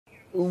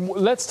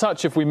Let's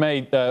touch, if we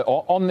may,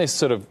 on this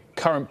sort of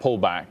current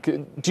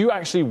pullback. Do you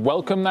actually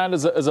welcome that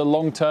as a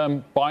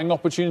long-term buying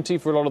opportunity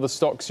for a lot of the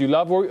stocks you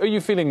love, or are you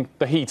feeling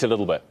the heat a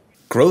little bit?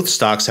 Growth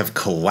stocks have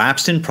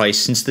collapsed in price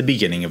since the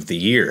beginning of the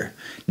year.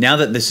 Now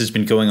that this has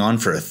been going on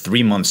for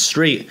 3 months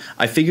straight,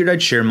 I figured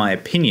I'd share my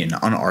opinion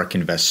on ARK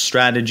Invest's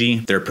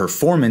strategy, their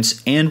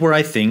performance, and where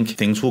I think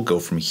things will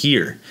go from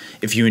here.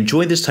 If you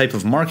enjoy this type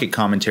of market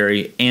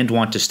commentary and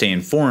want to stay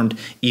informed,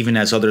 even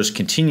as others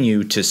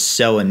continue to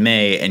sell in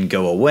May and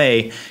go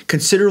away,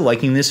 consider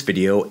liking this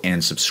video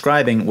and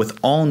subscribing with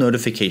all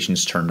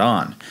notifications turned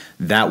on.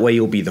 That way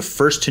you'll be the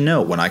first to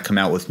know when I come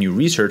out with new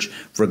research,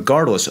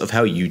 regardless of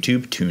how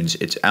YouTube tunes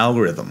its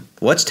algorithm.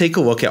 Let's take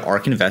a look at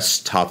ARK Invest's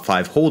top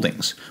 5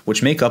 holdings,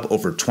 which make up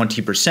over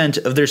 20%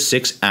 of their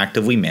 6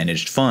 actively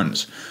managed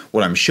funds.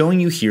 What I'm showing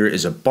you here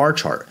is a bar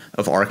chart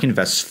of ARK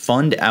Invest's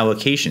fund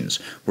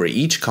allocations, where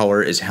each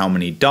color is how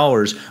many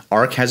dollars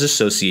ARK has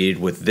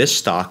associated with this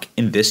stock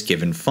in this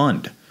given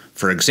fund.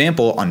 For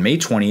example, on May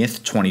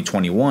 20th,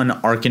 2021,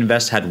 ARK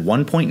Invest had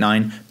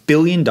 $1.9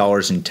 billion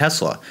in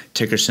Tesla,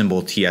 ticker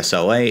symbol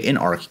TSLA, in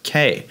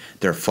ARKK,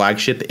 their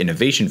flagship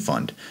innovation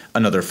fund,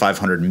 another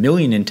 $500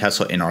 million in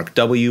Tesla in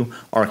ARKW,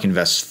 ARK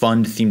Invest's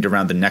fund themed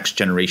around the next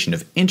generation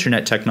of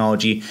internet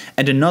technology,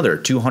 and another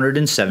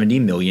 $270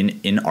 million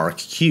in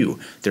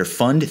ARKQ, their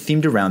fund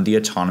themed around the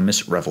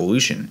autonomous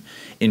revolution.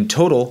 In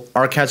total,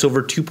 ARK has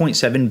over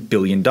 $2.7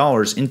 billion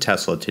in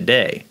Tesla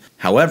today.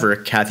 However,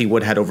 Cathie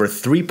Wood had over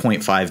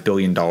 $3.5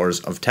 billion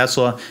of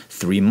Tesla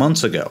 3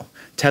 months ago.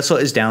 Tesla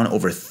is down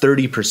over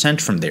 30%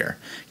 from there.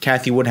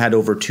 Cathie Wood had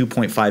over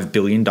 $2.5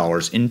 billion in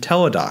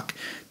Teladoc,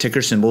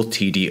 ticker symbol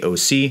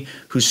TDOC,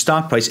 whose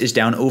stock price is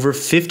down over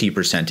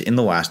 50% in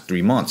the last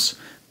 3 months.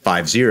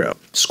 50.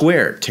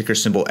 Square, ticker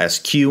symbol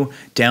SQ,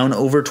 down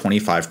over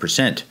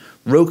 25%.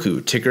 Roku,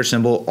 ticker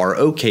symbol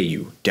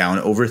ROKU, down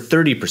over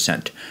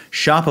 30%.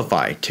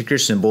 Shopify, ticker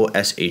symbol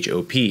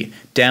SHOP,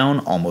 down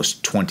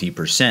almost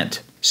 20%.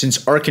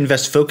 Since ARK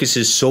Invest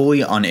focuses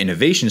solely on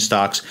innovation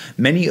stocks,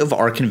 many of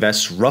ARK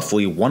Invest's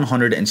roughly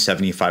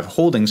 175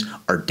 holdings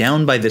are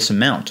down by this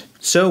amount.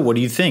 So what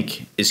do you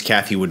think? Is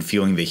Cathie Wood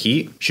feeling the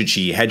heat? Should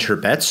she hedge her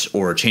bets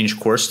or change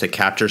course to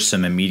capture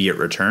some immediate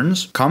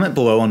returns? Comment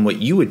below on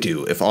what you would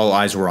do if all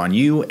eyes were on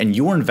you and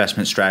your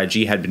investment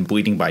strategy had been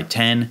bleeding by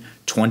 10,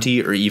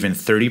 20, or even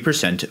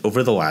 30%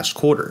 over the last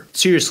quarter.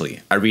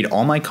 Seriously, I read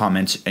all my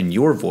comments and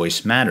your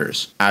voice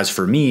matters. As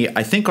for me,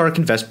 I think ARK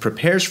Invest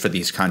prepares for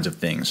these kinds of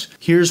things.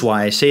 Here's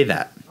why I say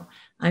that.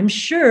 I'm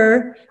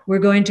sure we're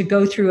going to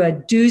go through a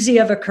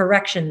doozy of a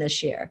correction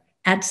this year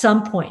at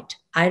some point.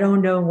 I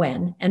don't know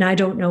when, and I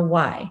don't know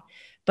why,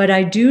 but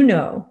I do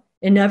know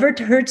it never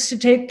hurts to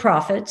take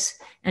profits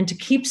and to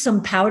keep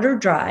some powder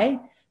dry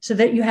so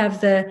that you have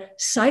the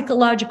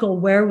psychological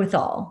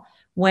wherewithal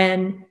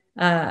when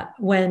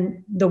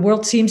the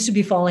world seems to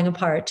be falling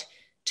apart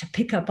to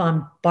pick up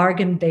on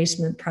bargain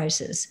basement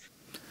prices.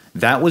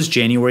 That was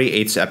January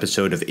 8th's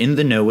episode of In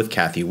the Know with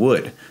Cathie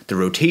Wood. The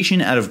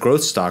rotation out of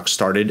growth stocks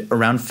started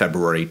around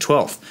February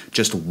 12th,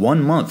 just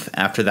 1 month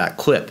after that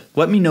clip.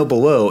 Let me know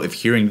below if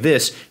hearing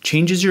this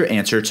changes your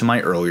answer to my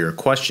earlier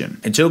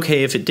question. It's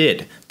okay if it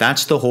did.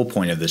 That's the whole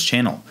point of this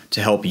channel,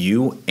 to help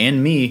you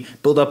and me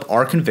build up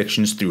our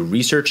convictions through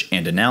research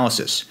and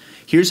analysis.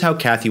 Here's how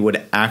Cathie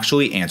Wood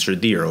actually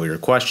answered the earlier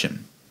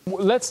question.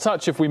 Let's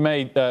touch, if we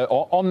may,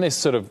 on this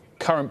sort of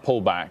current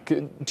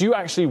pullback. Do you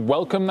actually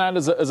welcome that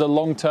as a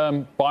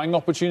long-term buying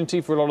opportunity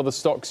for a lot of the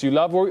stocks you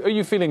love, or are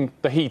you feeling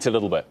the heat a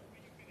little bit?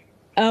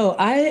 Oh,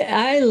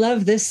 I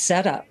love this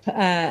setup.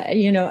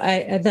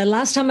 The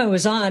last time I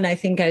was on, I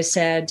think I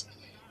said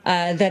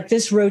that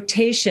this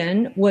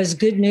rotation was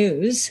good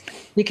news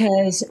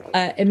because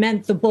it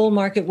meant the bull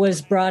market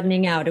was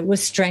broadening out. It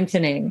was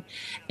strengthening.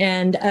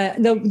 And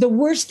the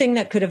worst thing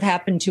that could have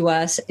happened to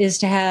us is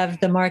to have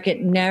the market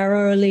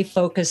narrowly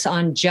focus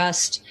on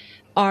just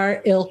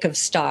our ilk of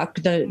stock,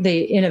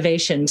 the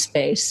innovation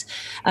space.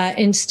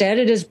 Instead,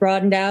 it has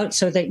broadened out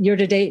so that year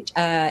to date,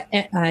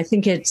 I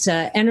think it's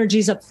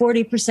energy's up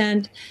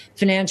 40%,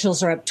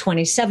 financials are up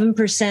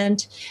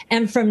 27%.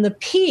 And from the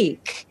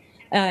peak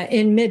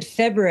in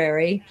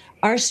mid-February,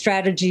 our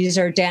strategies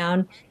are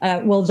down.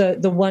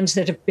 The ones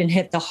that have been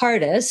hit the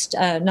hardest,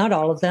 not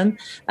all of them,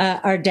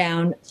 are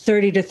down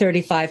 30 to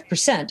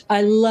 35%.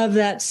 I love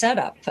that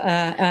setup.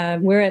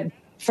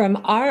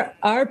 From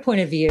our point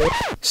of view.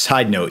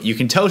 Side note, you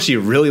can tell she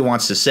really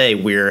wants to say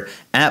we're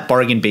at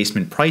bargain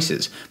basement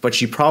prices, but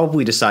she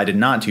probably decided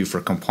not to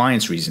for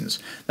compliance reasons.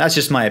 That's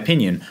just my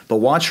opinion, but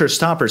watch her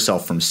stop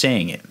herself from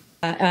saying it.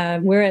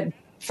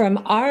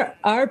 From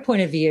our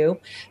point of view,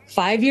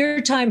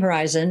 5-year time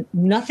horizon,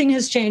 nothing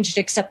has changed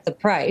except the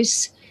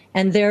price,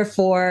 and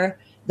therefore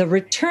the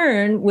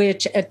return,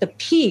 which at the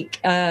peak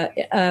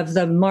of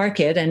the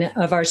market and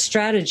of our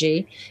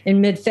strategy in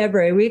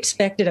mid-February, we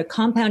expected a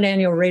compound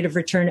annual rate of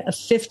return of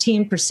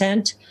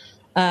 15%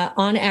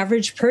 on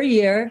average per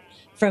year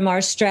from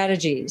our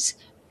strategies.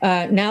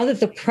 Now that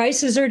the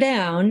prices are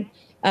down,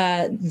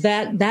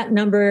 that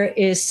number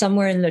is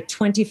somewhere in the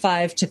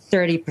 25 to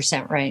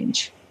 30%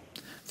 range.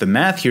 The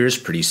math here is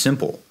pretty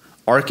simple.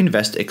 ARK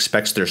Invest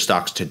expects their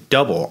stocks to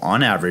double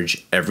on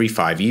average every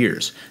 5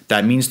 years.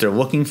 That means they're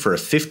looking for a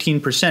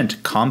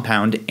 15%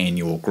 compound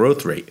annual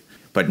growth rate.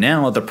 But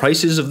now the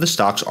prices of the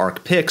stocks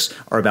ARK picks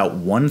are about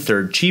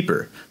 1/3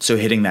 cheaper, so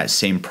hitting that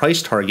same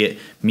price target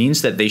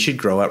means that they should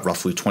grow at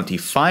roughly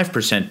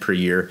 25% per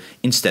year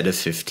instead of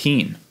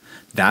 15%.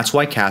 That's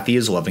why Cathie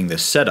is loving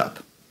this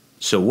setup.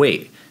 So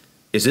wait,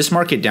 is this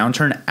market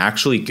downturn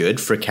actually good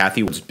for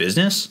Cathie Wood's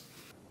business?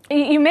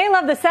 You may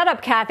love the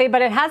setup, Cathie,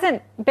 but it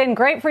hasn't been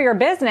great for your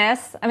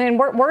business. I mean,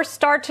 worst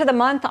start to the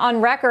month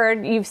on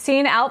record. You've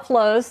seen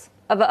outflows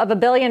of $1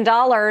 billion.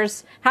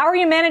 How are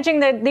you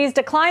managing these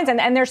declines?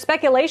 And there's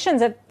speculation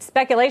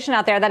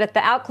out there that if the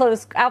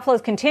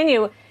outflows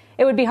continue,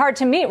 it would be hard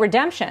to meet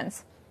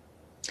redemptions.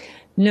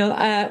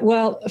 No,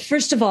 well,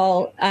 first of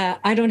all,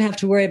 I don't have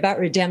to worry about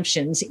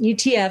redemptions.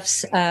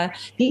 ETFs,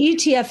 the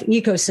ETF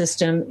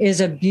ecosystem is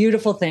a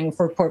beautiful thing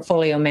for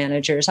portfolio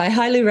managers. I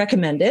highly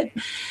recommend it.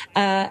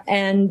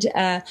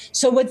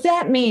 So what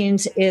that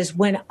means is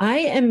when I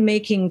am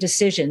making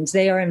decisions,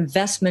 they are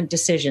investment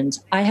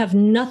decisions. I have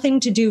nothing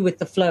to do with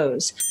the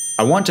flows.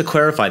 I want to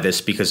clarify this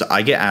because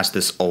I get asked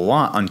this a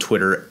lot on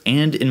Twitter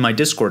and in my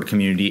Discord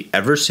community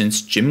ever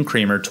since Jim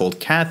Cramer told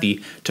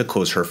Cathie to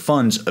close her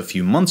funds a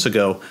few months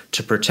ago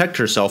to protect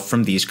herself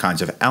from these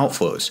kinds of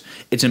outflows.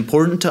 It's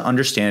important to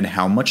understand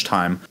how much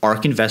time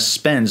ARK Invest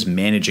spends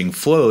managing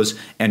flows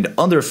and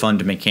other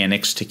fund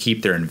mechanics to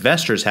keep their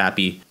investors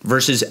happy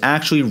versus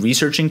actually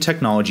researching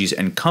technologies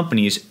and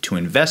companies to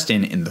invest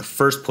in the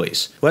first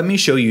place. Let me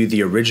show you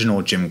the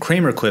original Jim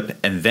Cramer clip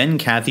and then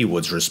Cathie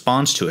Wood's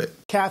response to it.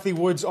 Cathie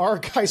Wood's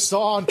ARK, I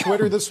saw on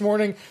Twitter this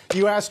morning,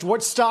 you asked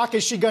what stock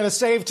is she going to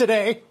save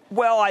today?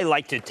 Well, I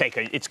like to take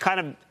it's kind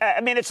of, I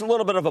mean, it's a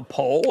little bit of a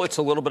poll. It's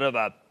a little bit of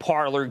a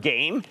parlor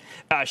game.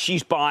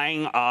 She's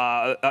buying,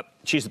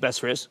 she's the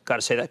best there is, got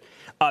to say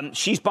that.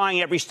 She's buying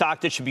every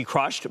stock that should be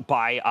crushed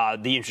by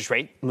the interest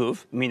rate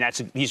move. I mean,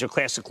 these are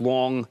classic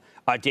long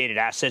dated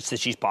assets that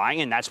she's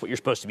buying, and that's what you're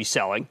supposed to be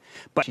selling.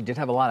 But she did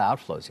have a lot of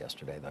outflows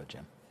yesterday, though,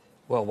 Jim.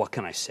 Well, what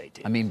can I say,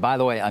 Dave? I mean, by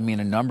the way, a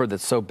number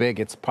that's so big,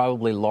 it's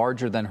probably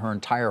larger than her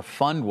entire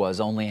fund was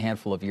only a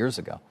handful of years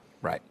ago.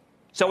 Right.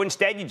 So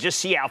instead, you just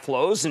see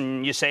outflows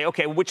and you say,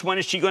 okay, which one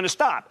is she going to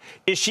stop?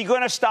 Is she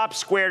going to stop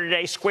Square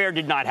today? Square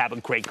did not have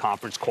a great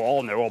conference call,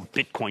 and they're all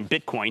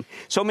Bitcoin.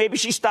 So maybe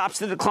she stops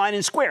the decline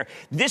in Square.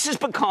 This has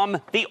become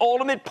the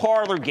ultimate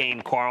parlor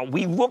game, Carl.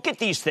 We look at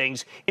these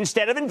things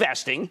instead of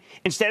investing,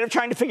 instead of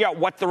trying to figure out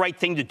what the right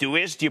thing to do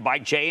is. Do you buy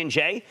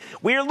J&J?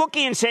 We are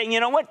looking and saying, you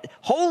know what?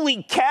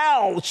 Holy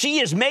cow, she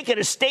is making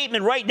a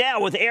statement right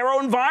now with Aero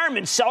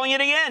Environment selling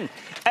it again.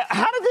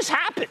 How did this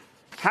happen?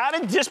 How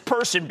did this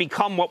person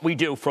become what we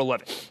do for a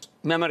living?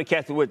 Memo to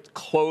Cathie Wood,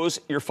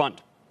 close your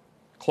fund.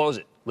 Close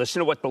it.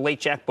 Listen to what the late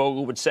Jack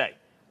Bogle would say.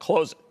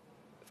 Close it.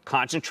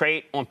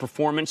 Concentrate on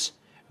performance,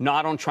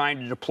 not on trying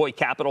to deploy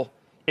capital.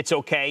 It's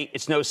okay.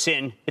 It's no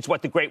sin. It's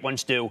what the great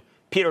ones do.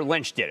 Peter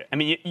Lynch did it. I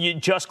mean, you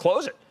just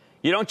close it.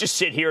 You don't just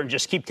sit here and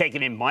just keep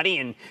taking in money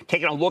and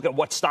taking a look at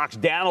what stock's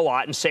down a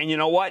lot and saying, you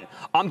know what,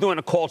 I'm doing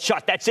a cold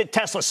shot. That's it,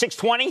 Tesla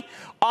 620.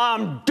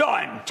 I'm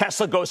done.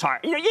 Tesla goes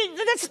higher.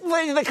 That's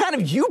the kind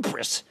of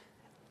hubris.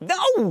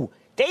 No,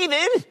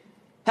 David,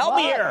 help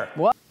me here.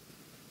 What?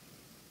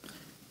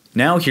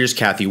 Now here's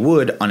Cathie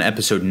Wood on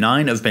episode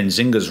 9 of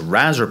Benzinga's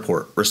Raz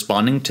Report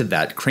responding to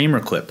that Cramer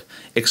clip,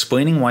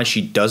 explaining why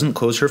she doesn't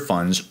close her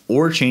funds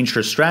or change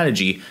her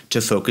strategy to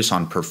focus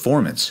on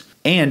performance,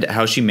 and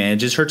how she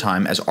manages her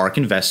time as ARK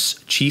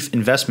Invest's Chief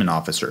Investment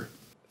Officer.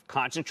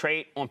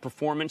 Concentrate on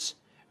performance,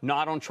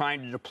 not on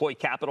trying to deploy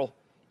capital.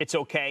 It's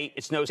okay.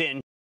 It's no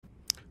sin.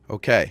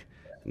 Okay.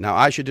 Now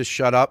I should just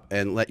shut up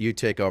and let you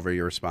take over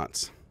your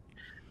response.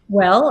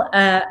 Well,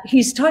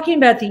 he's talking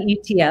about the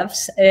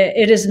ETFs.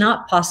 It is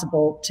not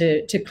possible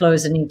to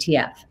close an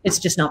ETF. It's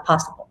just not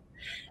possible.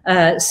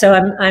 So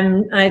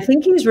I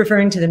think he's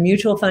referring to the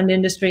mutual fund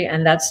industry,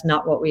 and that's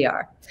not what we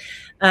are.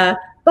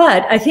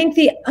 But I think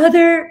the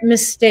other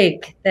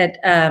mistake that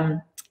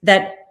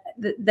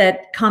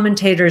that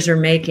commentators are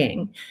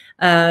making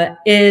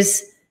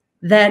is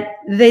that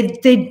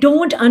they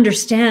don't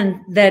understand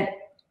that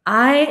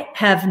I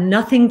have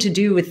nothing to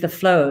do with the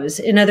flows.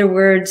 In other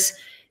words,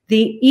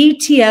 the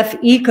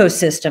ETF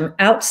ecosystem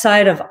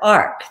outside of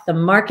ARK, the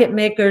market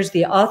makers,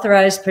 the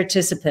authorized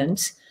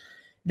participants,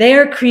 they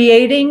are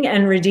creating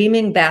and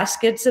redeeming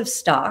baskets of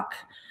stock,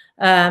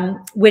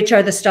 which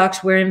are the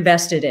stocks we're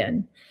invested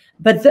in.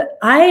 But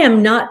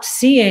I'm not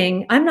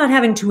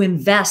having to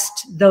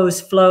invest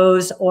those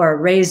flows or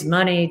raise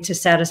money to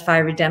satisfy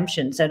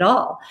redemptions at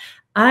all.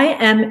 I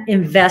am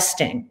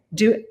investing,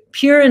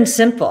 pure and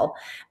simple.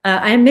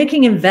 I am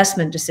making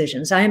investment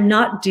decisions. I am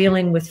not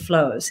dealing with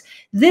flows.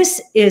 This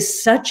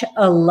is such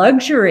a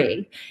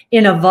luxury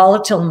in a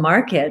volatile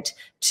market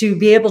to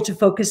be able to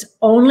focus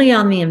only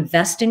on the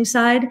investing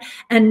side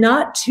and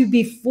not to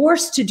be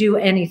forced to do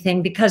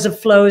anything because of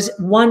flows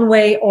one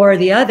way or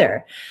the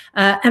other.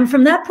 And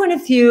from that point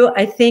of view,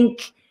 I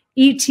think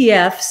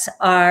ETFs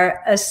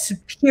are a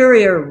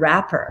superior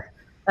wrapper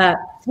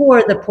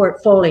for the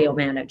portfolio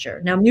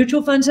manager. Now,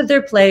 mutual funds have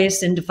their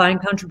place in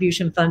defined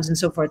contribution funds and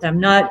so forth. I'm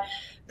not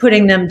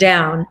putting them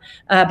down,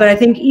 but I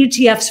think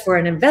ETFs for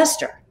an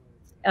investor,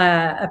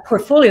 a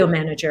portfolio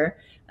manager,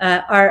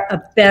 are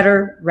a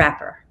better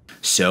wrapper.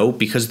 So,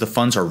 because the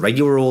funds are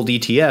regular old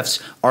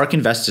ETFs, ARK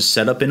Invest is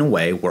set up in a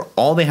way where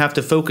all they have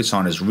to focus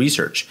on is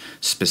research,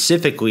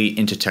 specifically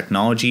into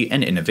technology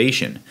and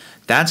innovation.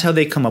 That's how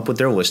they come up with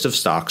their list of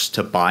stocks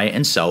to buy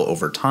and sell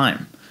over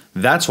time.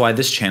 That's why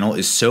this channel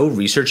is so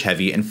research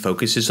heavy and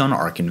focuses on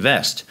ARK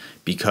Invest,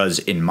 because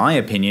in my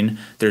opinion,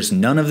 there's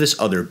none of this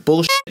other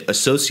bullshit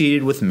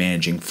associated with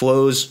managing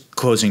flows,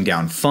 closing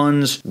down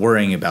funds,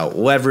 worrying about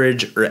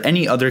leverage, or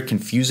any other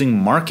confusing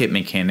market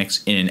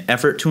mechanics in an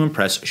effort to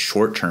impress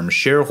short-term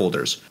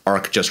shareholders.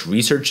 ARK just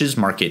researches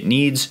market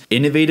needs,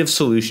 innovative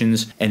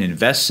solutions, and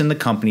invests in the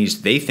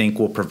companies they think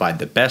will provide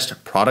the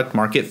best product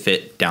market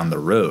fit down the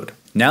road.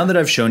 Now that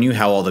I've shown you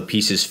how all the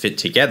pieces fit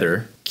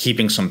together,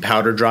 keeping some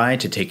powder dry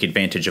to take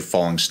advantage of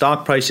falling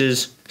stock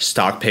prices,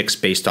 stock picks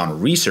based on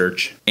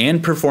research,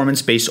 and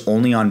performance based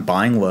only on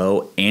buying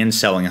low and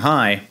selling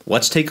high,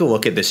 let's take a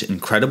look at this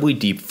incredibly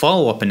deep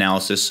follow-up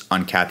analysis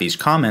on Cathie's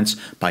comments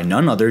by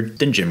none other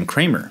than Jim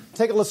Cramer.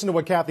 Take a listen to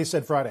what Cathie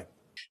said Friday.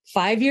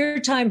 5-year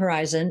time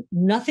horizon,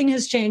 nothing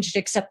has changed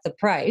except the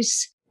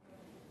price.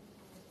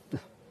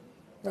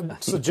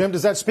 So, Jim,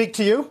 does that speak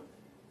to you?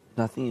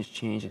 Nothing has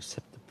changed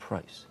except the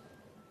price.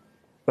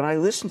 When I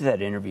listened to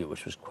that interview,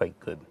 which was quite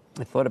good,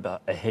 I thought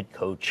about a head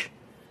coach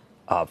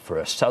for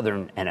a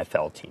Southern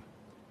NFL team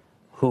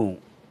who,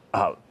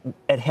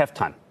 at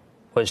halftime,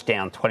 was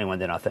down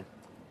 21-0.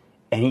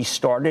 And he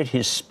started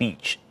his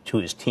speech to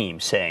his team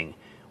saying,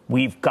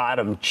 "We've got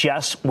them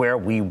just where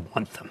we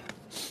want them."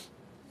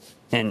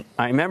 And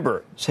I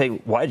remember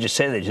saying, "Why did you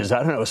say that?" He says, "I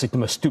don't know. It's like the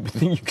most stupid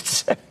thing you could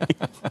say."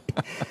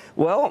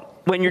 Well,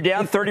 when you're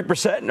down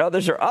 30% and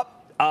others are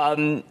up,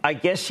 I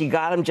guess you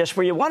got them just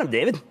where you want them,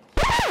 David.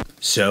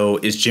 So,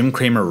 is Jim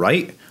Cramer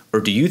right? Or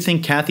do you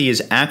think Cathie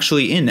is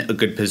actually in a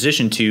good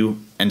position to,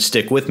 and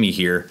stick with me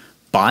here,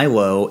 buy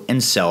low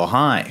and sell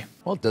high?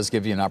 Well, it does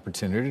give you an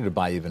opportunity to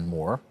buy even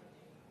more.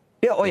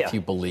 Yeah, If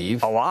you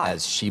believe, a lot.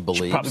 as she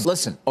believes.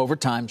 Listen, over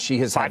time, she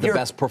has had the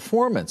best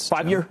performance.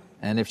 5 year.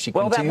 And if she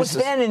Well, continues that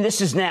was then and this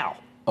is now.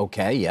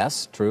 Okay,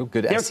 yes, true.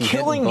 Good. They're SC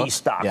killing book. these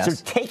stocks. Yes.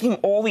 They're taking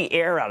all the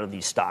air out of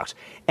these stocks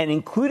and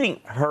including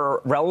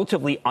her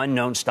relatively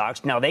unknown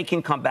stocks. Now they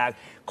can come back.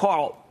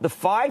 Carl, the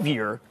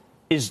 5-year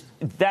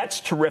that's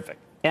terrific.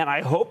 And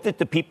I hope that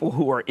the people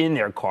who are in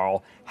there,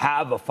 Carl,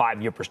 have a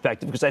 5-year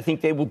perspective because I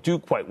think they will do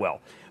quite well.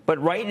 But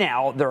right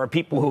now, there are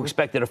people who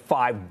expected a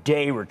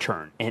 5-day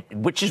return,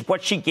 which is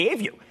what she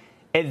gave you.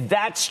 And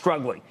that's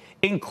struggling,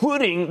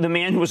 including the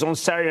man who was on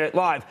Saturday Night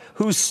Live,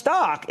 whose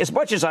stock, as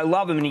much as I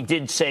love him, and he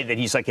did say that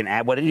he's like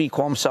what did he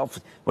call himself?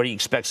 What do you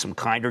expect, some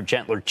kinder,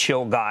 gentler,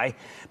 chill guy?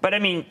 But I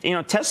mean,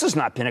 Tesla's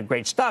not been a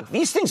great stock.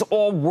 These things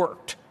all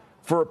worked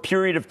for a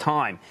period of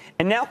time.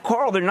 And now,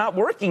 Carl, they're not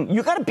working.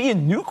 You got to be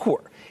in Nucor.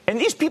 And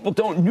these people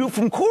don't new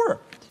from core.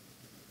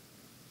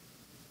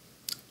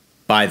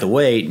 By the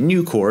way,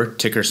 Nucor,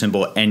 ticker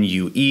symbol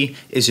NUE,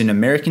 is an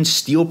American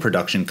steel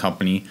production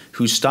company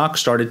whose stock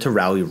started to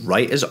rally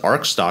right as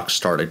ARK stock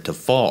started to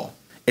fall.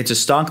 It's a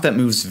stock that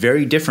moves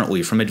very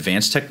differently from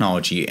advanced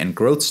technology and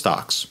growth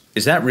stocks.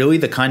 Is that really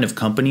the kind of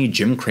company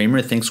Jim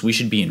Cramer thinks we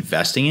should be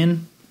investing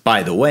in?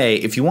 By the way,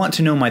 if you want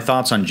to know my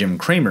thoughts on Jim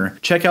Cramer,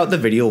 check out the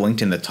video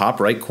linked in the top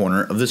right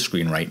corner of the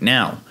screen right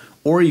now,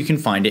 or you can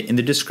find it in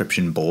the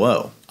description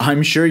below.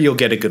 I'm sure you'll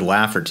get a good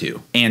laugh or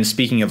two. And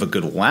speaking of a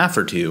good laugh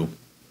or two,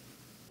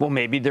 well,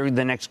 maybe they're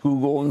the next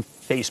Google and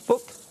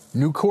Facebook.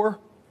 Nucor?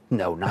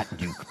 No, not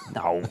Nucor.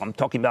 No, I'm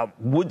talking about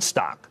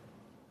Woodstock.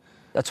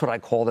 That's what I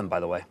call them, by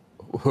the way.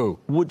 Who?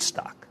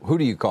 Woodstock. Who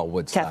do you call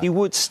Woodstock? Cathie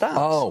Wood stocks.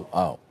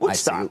 Oh,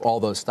 Woodstock. I see. All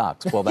those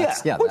stocks. Well,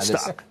 that's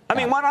Woodstock. That is, I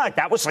mean, why not?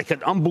 That was like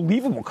an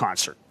unbelievable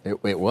concert.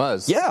 It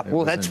was. Yeah,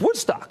 well, that's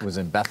Woodstock. It was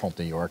in Bethel,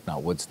 New York,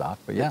 not Woodstock,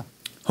 but yeah.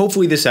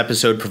 Hopefully this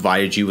episode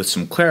provided you with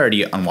some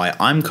clarity on why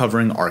I'm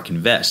covering ARK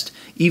Invest,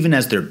 even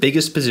as their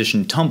biggest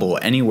position tumble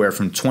anywhere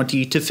from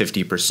 20 to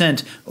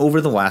 50%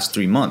 over the last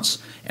 3 months,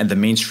 and the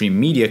mainstream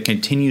media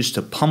continues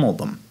to pummel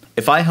them.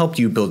 If I helped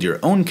you build your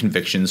own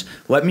convictions,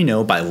 let me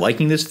know by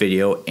liking this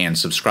video and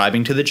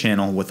subscribing to the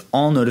channel with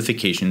all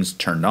notifications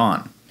turned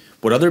on.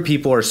 What other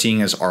people are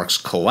seeing as ARK's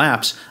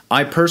collapse,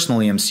 I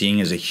personally am seeing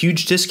as a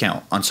huge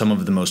discount on some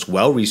of the most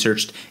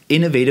well-researched,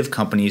 innovative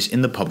companies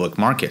in the public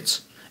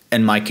markets.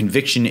 And my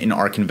conviction in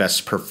ARK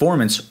Invest's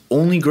performance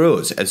only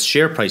grows as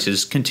share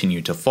prices continue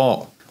to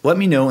fall. Let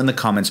me know in the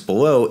comments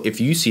below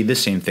if you see the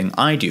same thing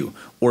I do,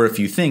 or if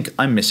you think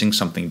I'm missing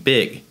something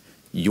big.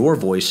 Your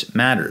voice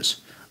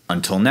matters.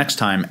 Until next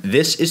time,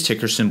 this is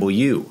ticker symbol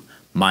U.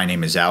 My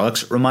name is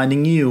Alex,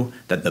 reminding you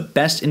that the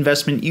best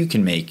investment you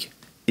can make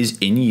is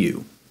in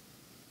you.